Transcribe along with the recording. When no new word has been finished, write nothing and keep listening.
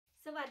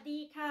วัส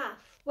ดีค่ะ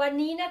วัน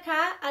นี้นะค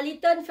ะ A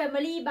Little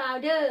Family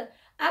Builder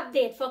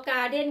update for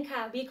garden ค่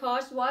ะ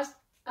because was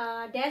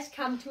dash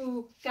come to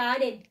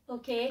garden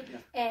okay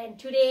and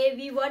today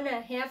we wanna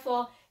have for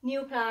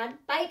new plant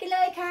ไปกันเล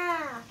ยค่ะ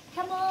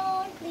come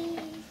on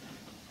please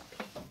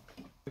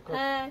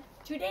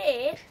today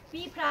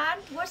we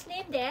plant what's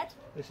name that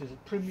this is a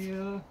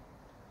Premier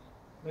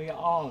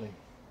Leali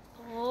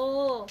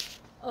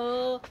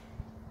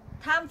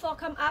time for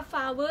come up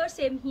flower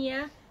same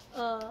here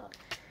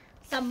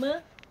summer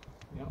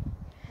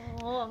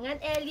งั้น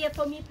area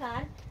for me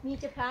plant มี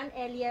จะ plant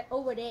area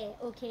over there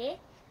okay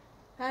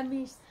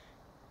Miss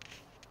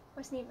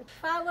what's name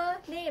flower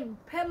name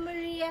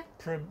Primula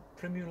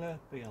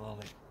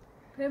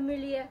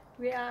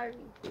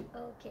Leali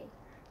okay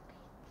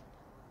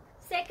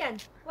second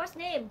what's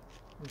name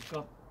we've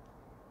got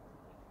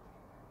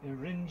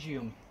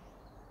Eryngium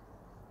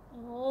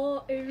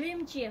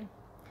Eryngium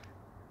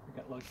we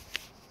got like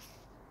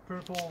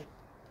purple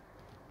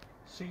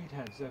seed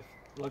heads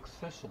like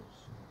thistles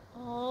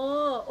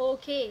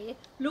okay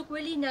look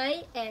really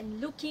nice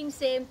and looking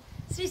same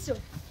thistle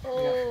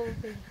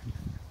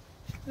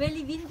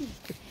very windy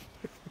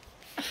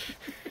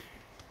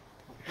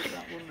put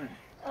that one there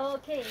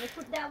okay let's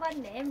put that one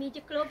there me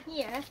to close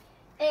here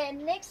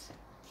and next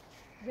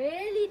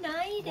really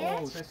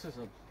nice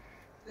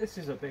this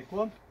is a big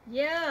one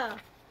yeah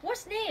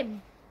what's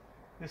name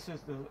this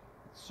is the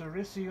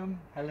Sericium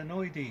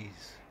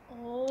helenoides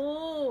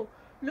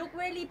look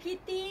really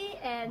pretty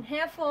and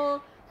have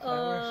for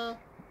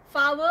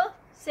flower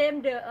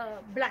same the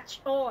blush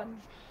on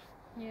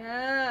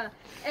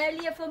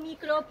area for me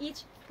crop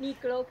each me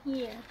crop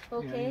here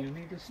okay you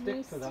need a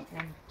stick for that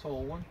one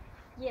tall one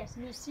yes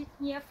me sit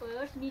here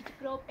first me to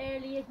crop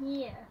area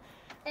here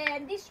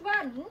and this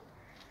one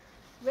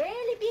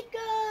really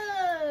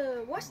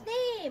bigger what's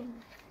name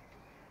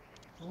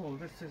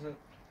this is a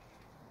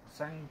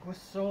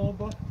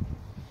Sanguisoba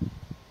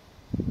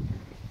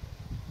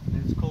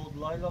it's called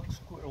lilac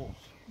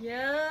squirrels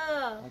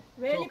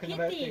really talking pretty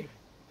about the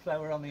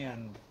flower on the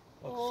end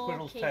of the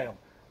squirrel's tail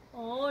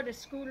the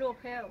squirrel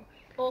tail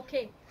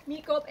okay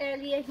me crop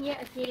area here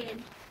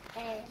again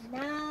and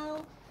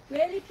now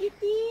really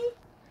pretty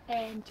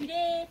and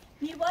today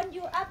we want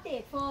you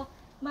update for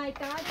my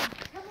garden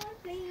come on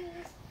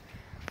please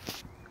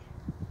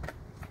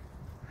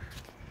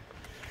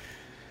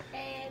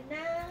and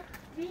now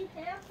we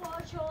have for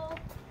show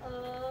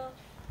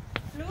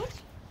fruit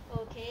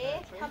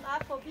okay come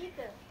up for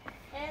bigger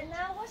and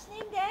now what's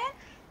name that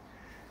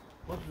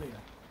Buddleia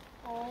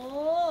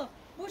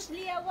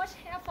Buddleia what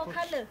have for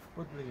color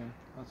Buddleia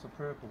that's a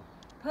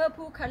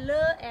purple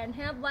color and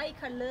have white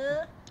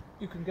color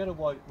you can get a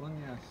white one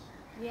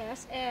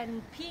yes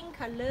and pink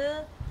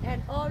color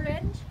and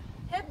orange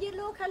have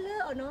yellow color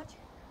or not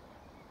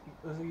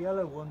there's a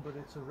yellow one but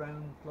it's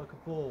around like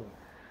a ball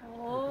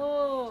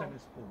like a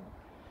tennis ball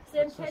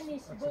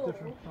tennis that's ball a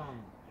different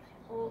plant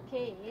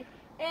okay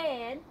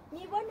and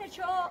me want to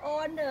show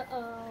on the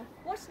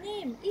what's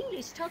name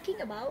English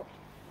talking about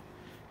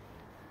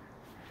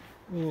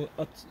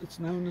it's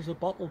known as a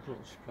bottle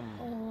brush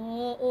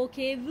plant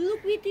okay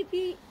look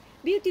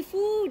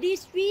beautiful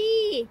this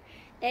tree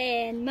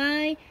and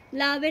my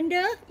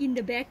lavender in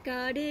the back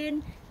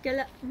garden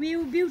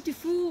will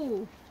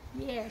beautiful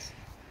yes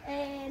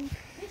and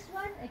this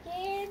one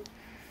again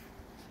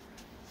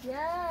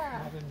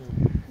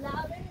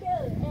lavender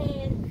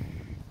and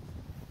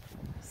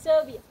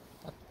salvia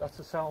that's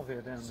a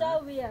salvia down there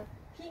salvia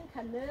pink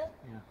color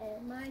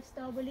and my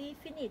strawberry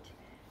finish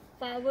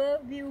flower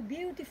will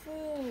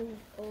beautiful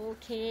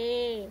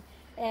okay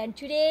and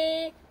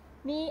today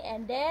me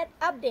and dad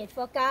update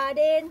for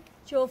garden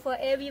show for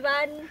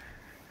everyone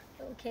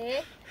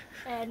okay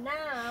and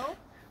now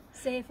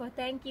say for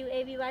thank you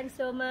everyone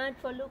so much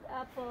for look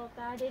up for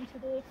garden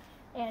today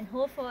and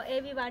hope for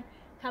everyone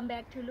come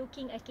back to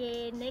looking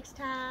again next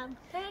time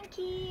thank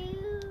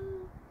you